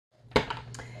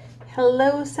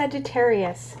Hello,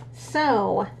 Sagittarius.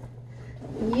 So,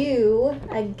 you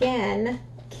again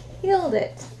killed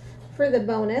it for the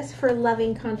bonus for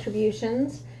loving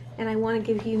contributions, and I want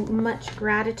to give you much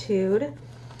gratitude.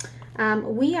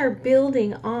 We are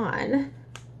building on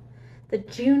the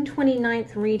June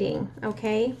 29th reading,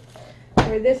 okay,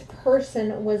 where this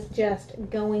person was just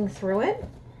going through it.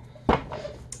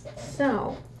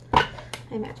 So,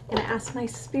 I'm going to ask my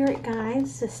spirit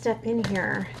guides to step in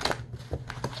here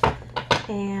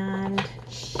and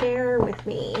share with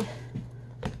me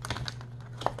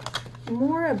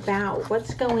more about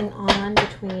what's going on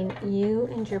between you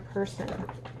and your person.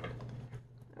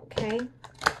 Okay?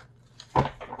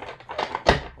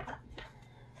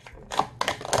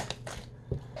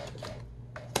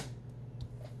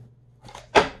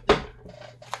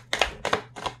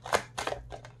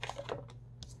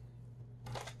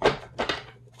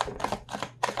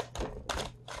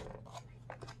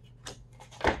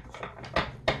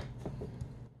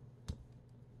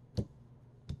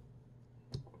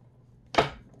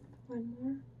 One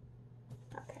more.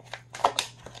 Okay.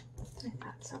 I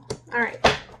thought so. All right.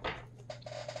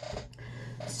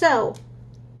 So,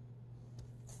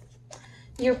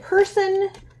 your person,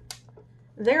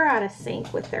 they're out of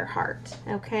sync with their heart,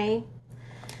 okay?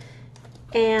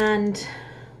 And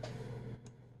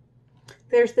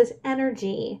there's this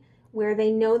energy where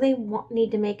they know they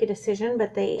need to make a decision,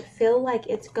 but they feel like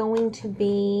it's going to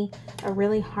be a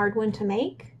really hard one to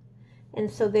make. And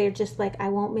so they're just like, I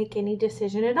won't make any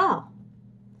decision at all.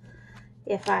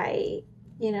 If I,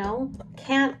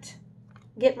 can't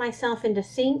get myself into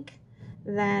sync,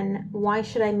 then why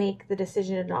should I make the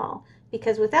decision at all?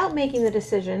 Because without making the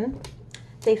decision,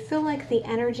 they feel like the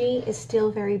energy is still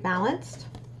very balanced.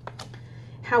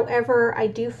 However, I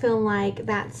do feel like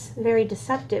that's very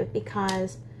deceptive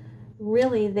because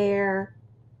really they're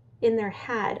in their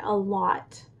head a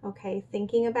lot, okay,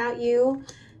 thinking about you,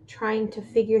 trying to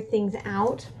figure things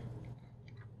out.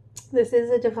 This is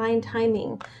a divine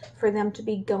timing for them to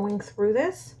be going through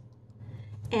this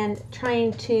and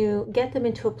trying to get them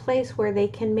into a place where they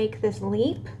can make this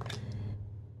leap,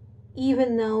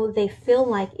 even though they feel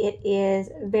like it is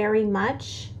very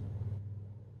much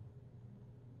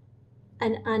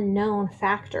an unknown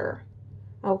factor,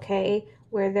 okay,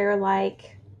 where they're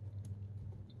like,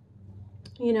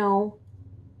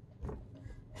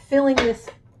 feeling this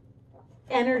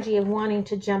energy of wanting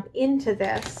to jump into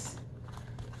this,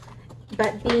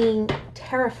 but being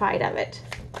terrified of it.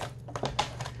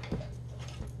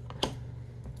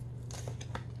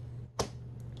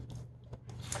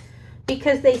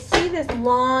 Because they see this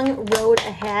long road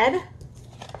ahead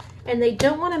and they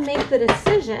don't want to make the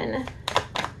decision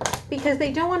because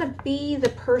they don't want to be the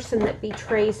person that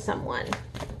betrays someone.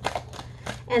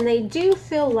 And they do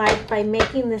feel like by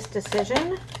making this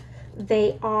decision,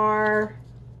 they are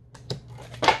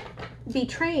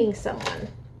betraying someone,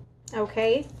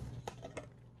 okay?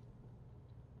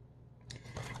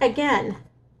 Again,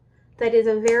 that is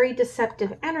a very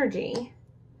deceptive energy,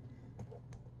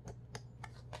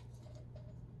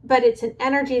 but it's an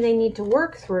energy they need to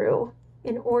work through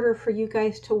in order for you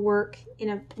guys to work in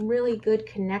a really good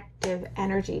connective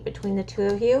energy between the two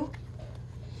of you.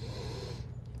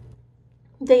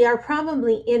 They are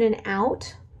probably in and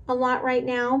out a lot right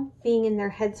now, being in their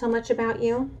head so much about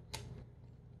you.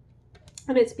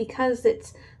 And it's because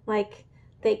it's like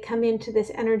they come into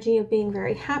this energy of being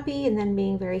very happy and then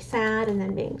being very sad and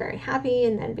then being very happy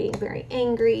and then being very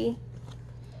angry.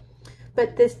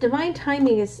 But this divine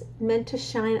timing is meant to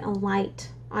shine a light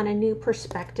on a new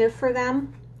perspective for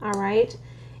them, all right?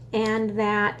 And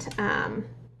that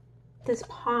this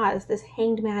pause, this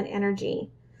hanged man energy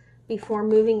before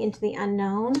moving into the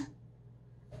unknown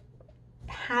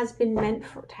has been meant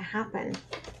to happen.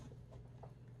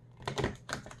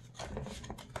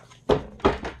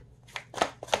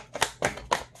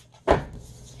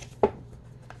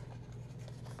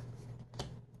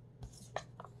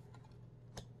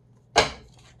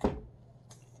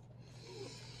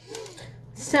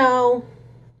 So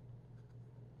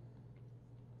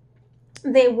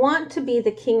they want to be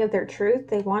the king of their truth.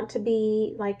 They want to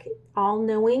be like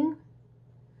all-knowing,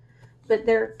 but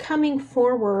they're coming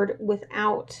forward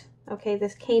without, okay,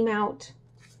 this came out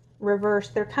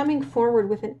reversed. They're coming forward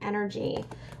with an energy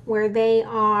where they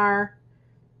are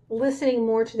listening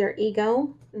more to their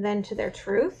ego than to their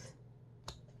truth.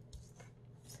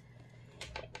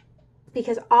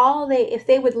 Because if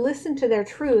they would listen to their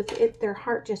truth, their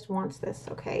heart just wants this,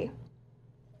 okay?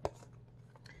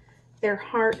 Their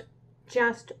heart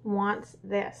just wants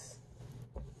this.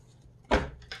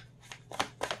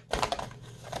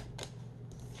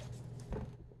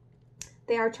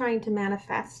 They are trying to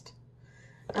manifest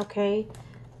okay?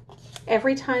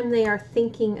 Every time they are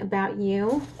thinking about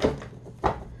you,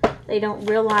 they don't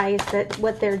realize that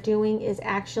what they're doing is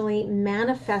actually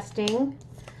manifesting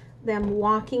them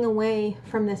walking away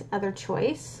from this other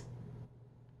choice,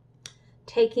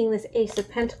 taking this Ace of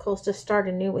Pentacles to start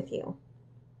anew with you.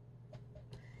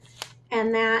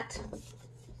 And that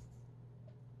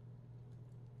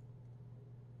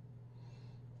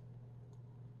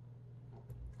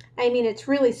I mean, it's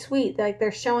really sweet. Like,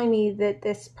 they're showing me that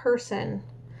this person,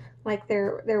 like,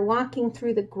 they're walking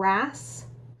through the grass,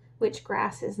 which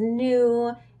grass is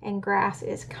new and grass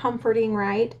is comforting,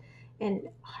 right? And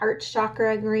heart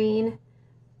chakra green,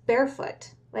 barefoot,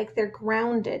 like they're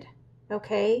grounded,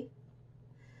 okay?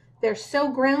 They're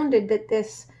so grounded that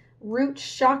this root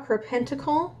chakra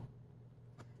pentacle,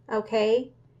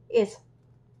 okay, is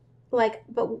like,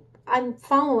 but I'm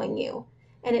following you.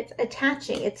 And it's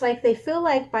attaching. It's like they feel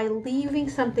like by leaving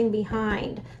something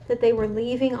behind, that they were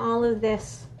leaving all of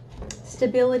this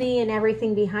stability and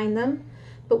everything behind them.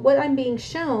 But what I'm being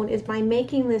shown is by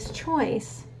making this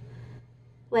choice,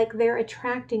 like they're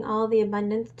attracting all the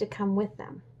abundance to come with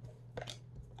them.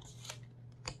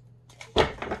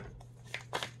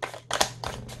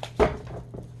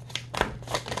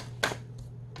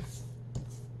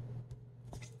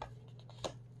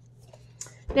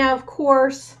 Now, of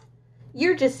course,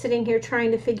 you're just sitting here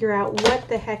trying to figure out what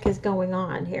the heck is going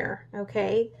on here,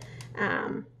 okay?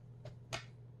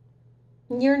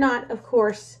 You're not, of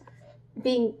course,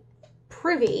 being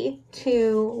privy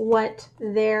to what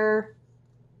they're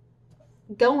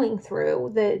going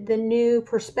through, the new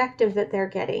perspective that they're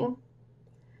getting.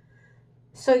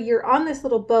 So you're on this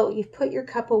little boat, you've put your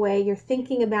cup away, you're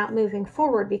thinking about moving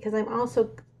forward, because I'm also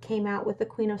came out with the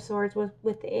Queen of Swords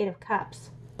with the Eight of Cups.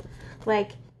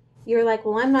 Like, you're like,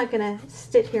 well, I'm not going to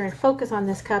sit here and focus on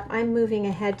this cup. I'm moving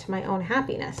ahead to my own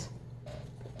happiness.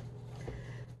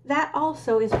 That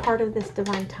also is part of this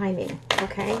divine timing,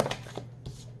 okay?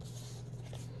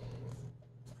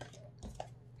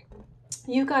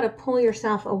 You've got to pull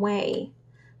yourself away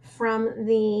from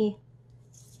the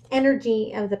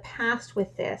energy of the past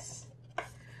with this,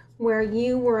 where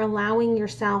you were allowing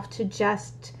yourself to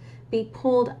just be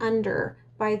pulled under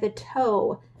by the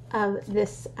toe of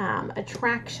this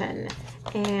attraction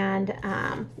and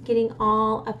getting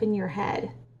all up in your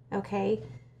head, okay?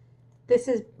 This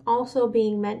is also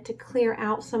being meant to clear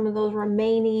out some of those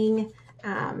remaining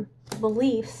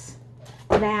beliefs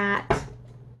that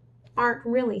aren't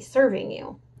really serving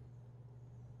you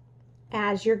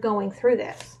as you're going through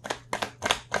this.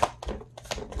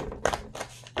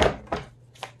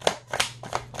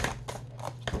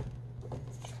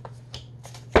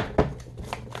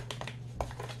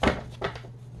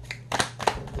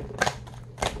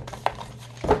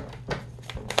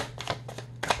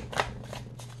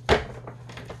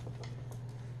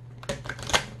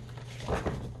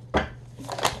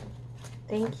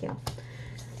 Thank you.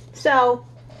 So,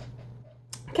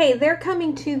 okay, they're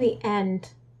coming to the end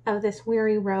of this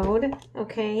weary road,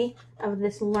 okay, of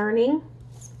this learning.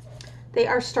 They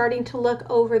are starting to look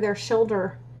over their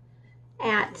shoulder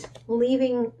at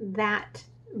leaving that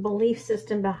belief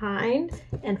system behind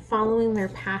and following their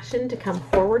passion to come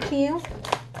forward to you.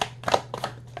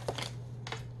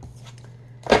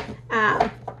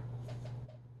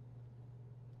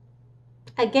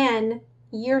 Again,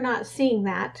 you're not seeing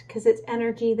that because it's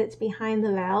energy that's behind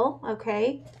the veil,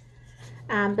 okay?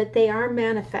 But they are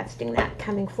manifesting that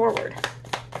coming forward.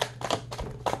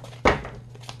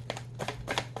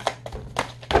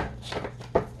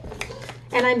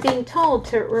 And I'm being told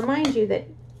to remind you that,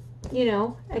 you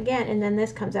know, again, and then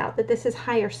this comes out, that this is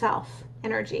higher self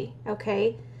energy,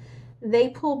 okay? They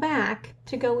pull back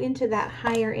to go into that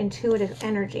higher intuitive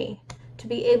energy, to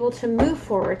be able to move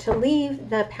forward, to leave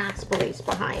the past beliefs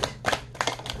behind.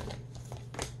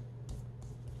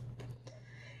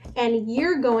 And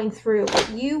you're going through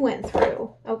what you went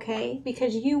through, okay?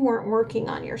 Because you weren't working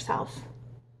on yourself.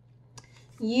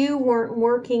 You weren't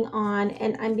working on,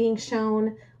 and I'm being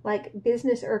shown like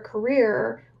business or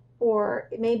career, or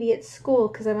maybe it's school,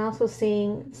 because I'm also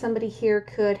seeing somebody here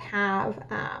could have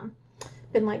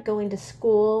been like going to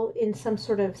school in some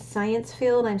sort of science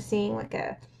field. I'm seeing like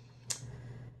a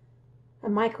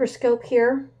microscope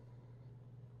here.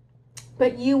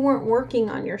 But you weren't working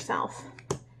on yourself.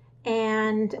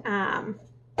 And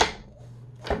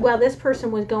while this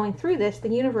person was going through this, the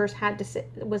universe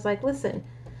was like, listen,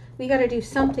 we got to do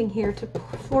something here to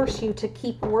force you to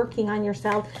keep working on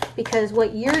yourself, because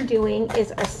what you're doing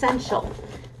is essential.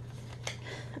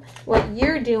 What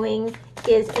you're doing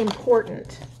is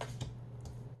important.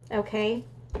 Okay?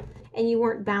 And you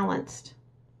weren't balanced.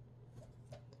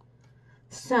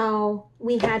 So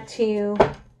we had to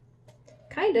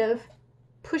kind of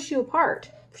push you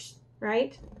apart,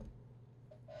 right?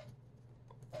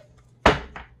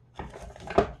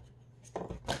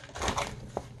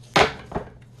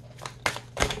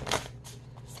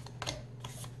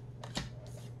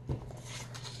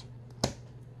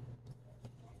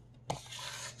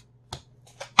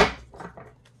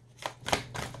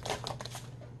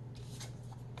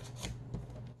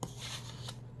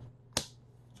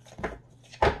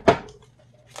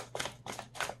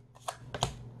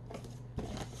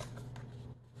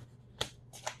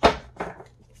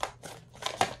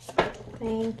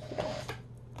 Thank you.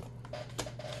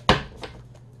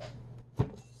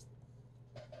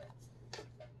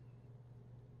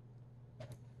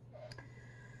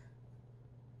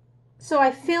 So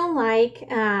I feel like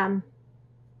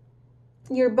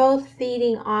you're both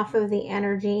feeding off of the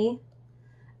energy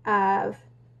of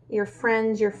your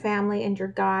friends, your family, and your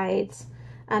guides.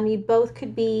 You both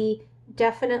could be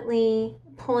definitely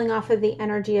pulling off of the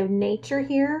energy of nature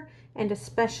here, and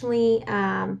especially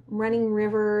running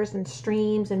rivers and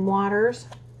streams and waters,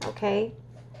 okay?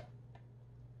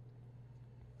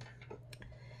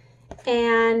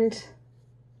 And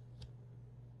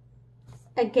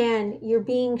again, you're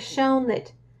being shown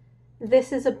that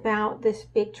this is about this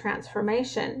big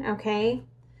transformation, okay?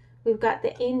 We've got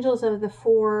the angels of the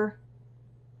 4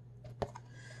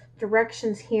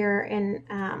 directions here, and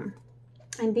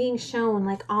I'm being shown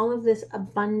like all of this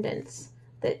abundance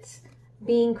that's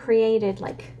being created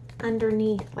like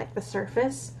underneath like the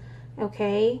surface,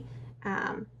 okay?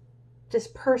 This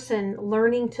person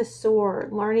learning to soar,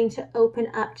 learning to open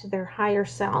up to their higher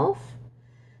self.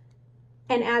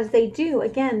 And as they do,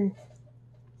 again,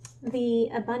 the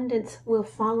abundance will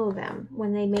follow them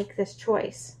when they make this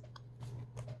choice.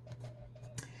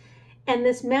 And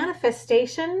this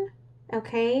manifestation,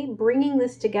 okay, bringing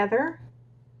this together,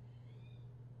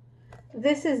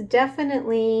 this is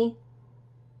definitely,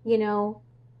 you know,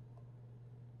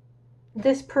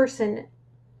 this person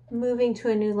moving to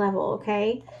a new level,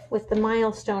 okay, with the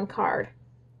milestone card.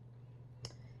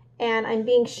 And I'm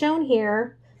being shown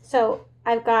here, so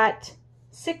I've got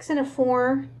 6 and a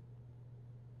 4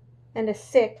 and a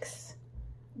 6,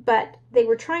 but they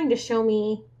were trying to show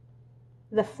me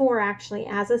the 4 actually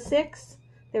as a 6.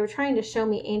 They were trying to show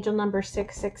me angel number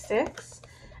 666.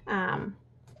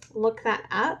 Look that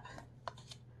up,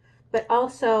 but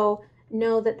also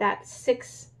know that that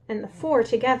 6 and the 4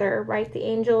 together, right? The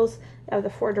angels of the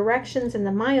 4 directions and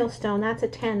the milestone, that's a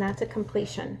 10, that's a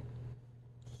completion.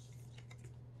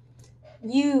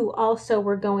 You also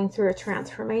were going through a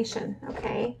transformation,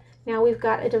 okay? Now we've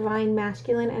got a divine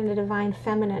masculine and a divine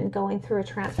feminine going through a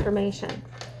transformation.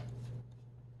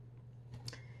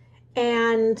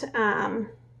 And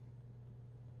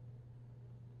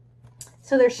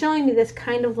so they're showing me this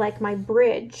kind of like my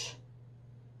bridge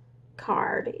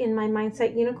card in my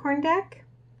Mindset Unicorn deck.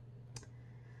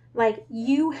 Like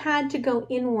you had to go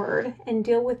inward and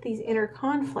deal with these inner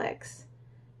conflicts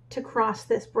to cross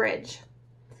this bridge.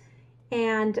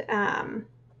 And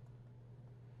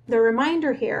the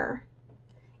reminder here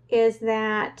is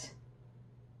that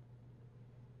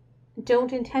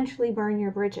don't intentionally burn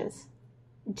your bridges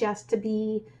just to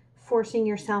be forcing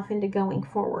yourself into going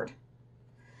forward.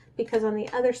 Because on the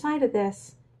other side of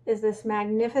this is this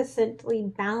magnificently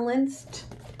balanced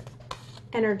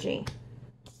energy.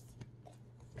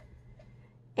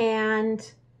 And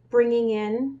bringing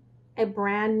in a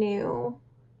brand new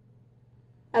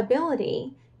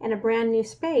ability and a brand new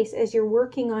space as you're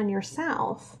working on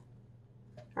yourself,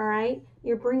 all right?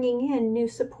 You're bringing in new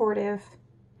supportive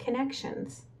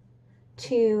connections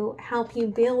to help you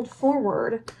build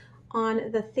forward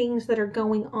on the things that are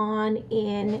going on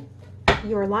in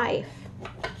your life.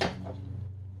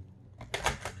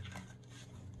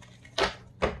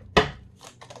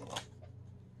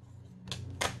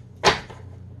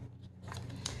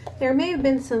 There may have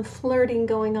been some flirting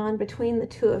going on between the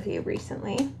two of you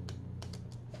recently,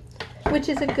 which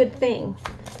is a good thing.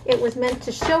 It was meant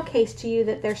to showcase to you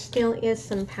that there still is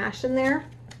some passion there.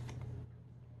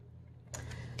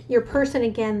 Your person,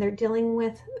 again, they're dealing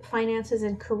with finances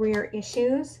and career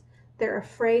issues. They're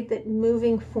afraid that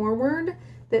moving forward,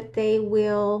 that they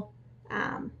will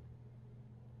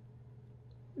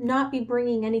not be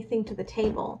bringing anything to the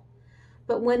table.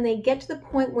 But when they get to the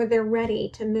point where they're ready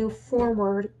to move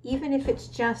forward, even if it's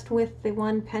just with the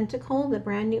 1 pentacle, the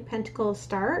brand new pentacle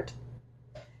start,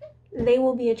 they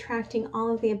will be attracting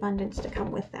all of the abundance to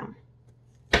come with them.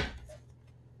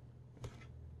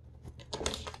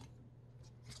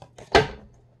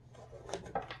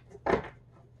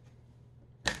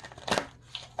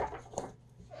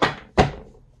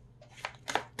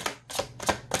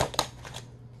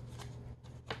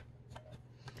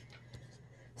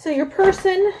 So your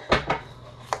person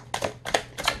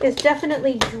is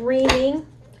definitely dreaming,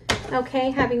 okay,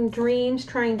 having dreams,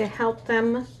 trying to help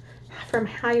them from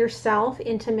higher self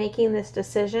into making this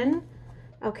decision,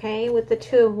 okay, with the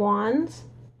Two of Wands.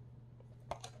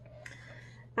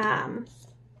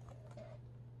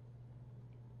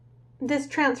 This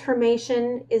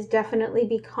transformation is definitely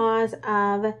because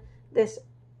of this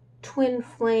twin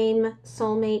flame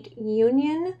soulmate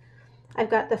union. I've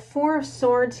got the Four of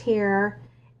Swords here,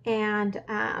 and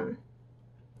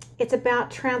it's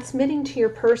about transmitting to your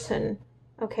person,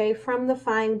 okay, from the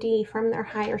 5D, from their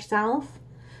higher self,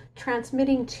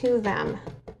 transmitting to them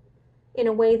in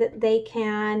a way that they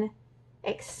can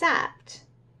accept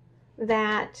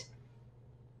that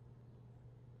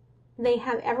they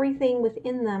have everything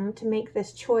within them to make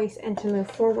this choice and to move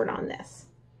forward on this.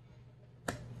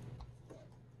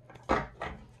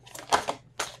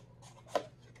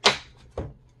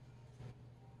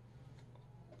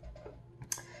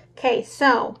 Okay,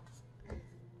 so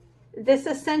this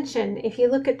ascension, if you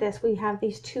look at this, we have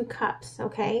these two cups,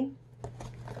 okay?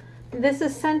 This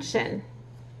ascension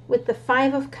with the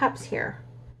Five of Cups here,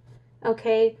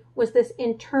 okay, was this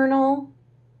internal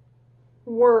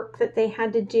work that they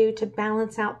had to do to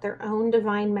balance out their own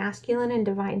divine masculine and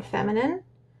divine feminine,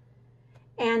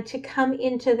 and to come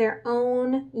into their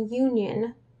own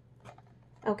union,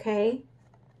 okay,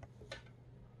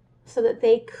 so that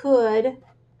they could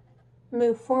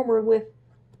move forward with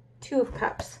Two of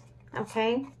Cups,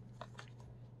 okay?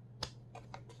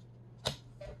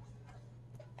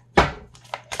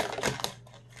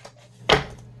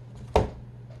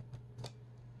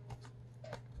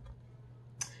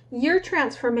 Your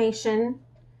transformation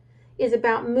is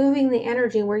about moving the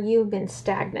energy where you've been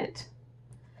stagnant.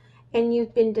 And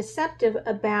you've been deceptive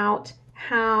about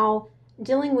how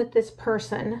dealing with this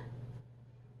person,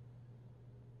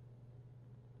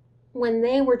 when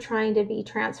they were trying to be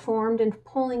transformed and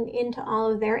pulling into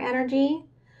all of their energy,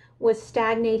 was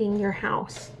stagnating your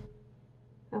house.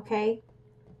 Okay?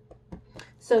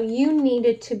 So you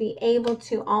needed to be able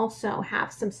to also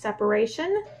have some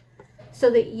separation so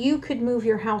that you could move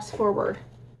your house forward.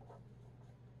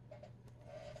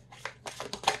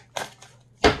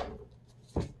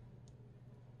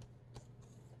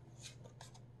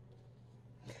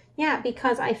 Yeah,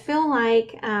 because I feel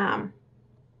like,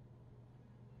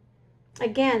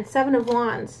 again, Seven of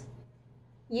Wands,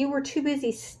 you were too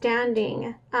busy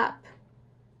standing up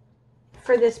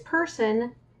for this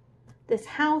person. This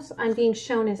house I'm being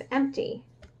shown is empty.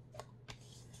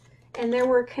 And there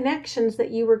were connections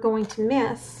that you were going to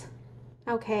miss,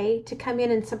 okay, to come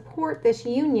in and support this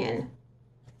union.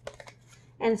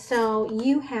 And so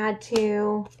you had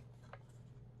to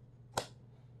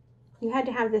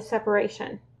have this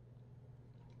separation.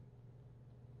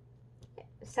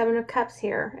 Seven of Cups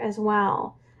here as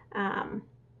well.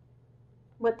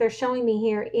 What they're showing me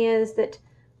here is that,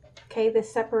 okay,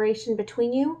 this separation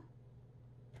between you,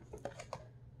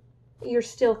 you're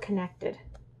still connected.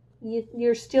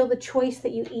 You're still the choice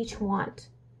that you each want.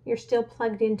 You're still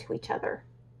plugged into each other,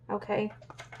 okay?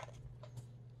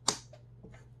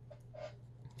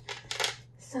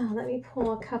 So let me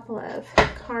pull a couple of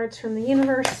cards from the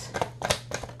universe.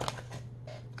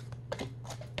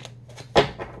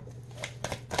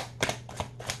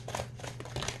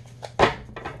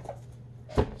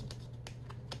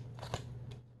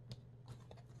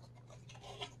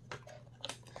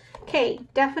 Okay,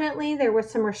 definitely there was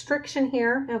some restriction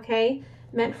here, okay?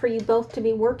 Meant for you both to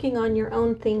be working on your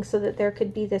own things so that there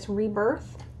could be this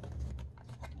rebirth.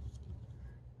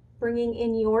 Bringing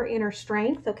in your inner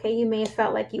strength, okay? You may have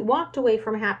felt like you walked away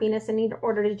from happiness in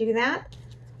order to do that.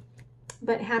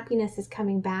 But happiness is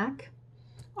coming back,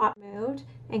 moved,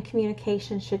 and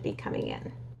communication should be coming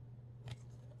in.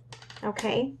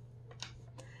 Okay?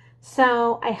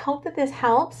 So I hope that this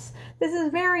helps. This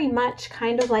is very much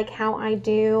kind of like how I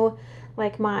do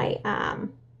like my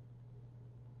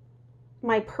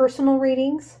my personal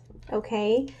readings,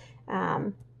 okay?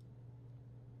 But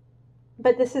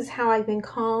this is how I've been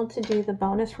called to do the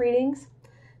bonus readings.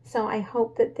 So I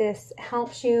hope that this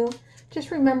helps you. Just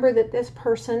remember that this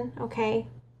person, okay,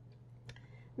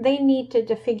 they needed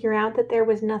to figure out that there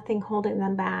was nothing holding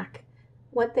them back.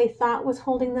 What they thought was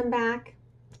holding them back,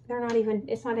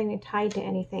 it's not even tied to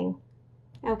anything,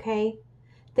 okay?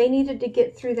 They needed to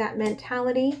get through that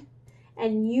mentality,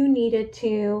 and you needed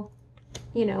to,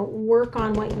 you know, work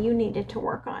on what you needed to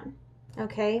work on,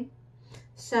 okay?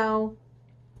 So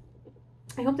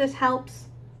I hope this helps.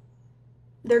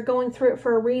 They're going through it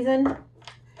for a reason.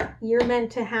 You're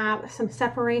meant to have some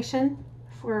separation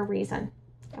for a reason,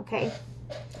 okay?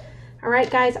 All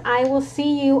right, guys, I will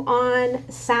see you on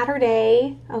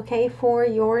Saturday, okay, for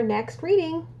your next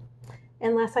reading,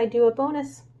 unless I do a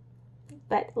bonus.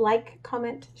 But like,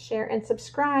 comment, share, and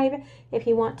subscribe if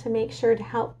you want to make sure to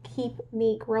help keep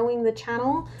me growing the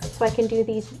channel so I can do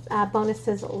these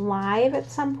bonuses live at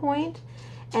some point.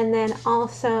 And then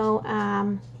also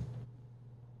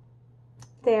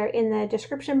there in the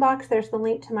description box, there's the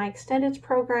link to my extended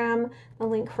program, the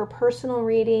link for personal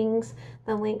readings,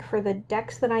 the link for the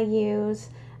decks that I use,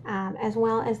 as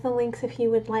well as the links if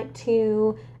you would like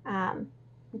to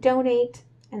donate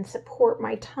and support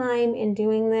my time in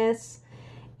doing this.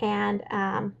 And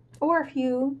or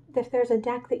if there's a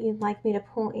deck that you'd like me to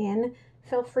pull in,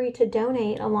 feel free to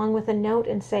donate along with a note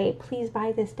and say, please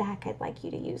buy this deck, I'd like you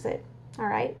to use it. All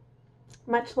right,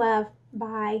 much love.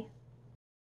 Bye.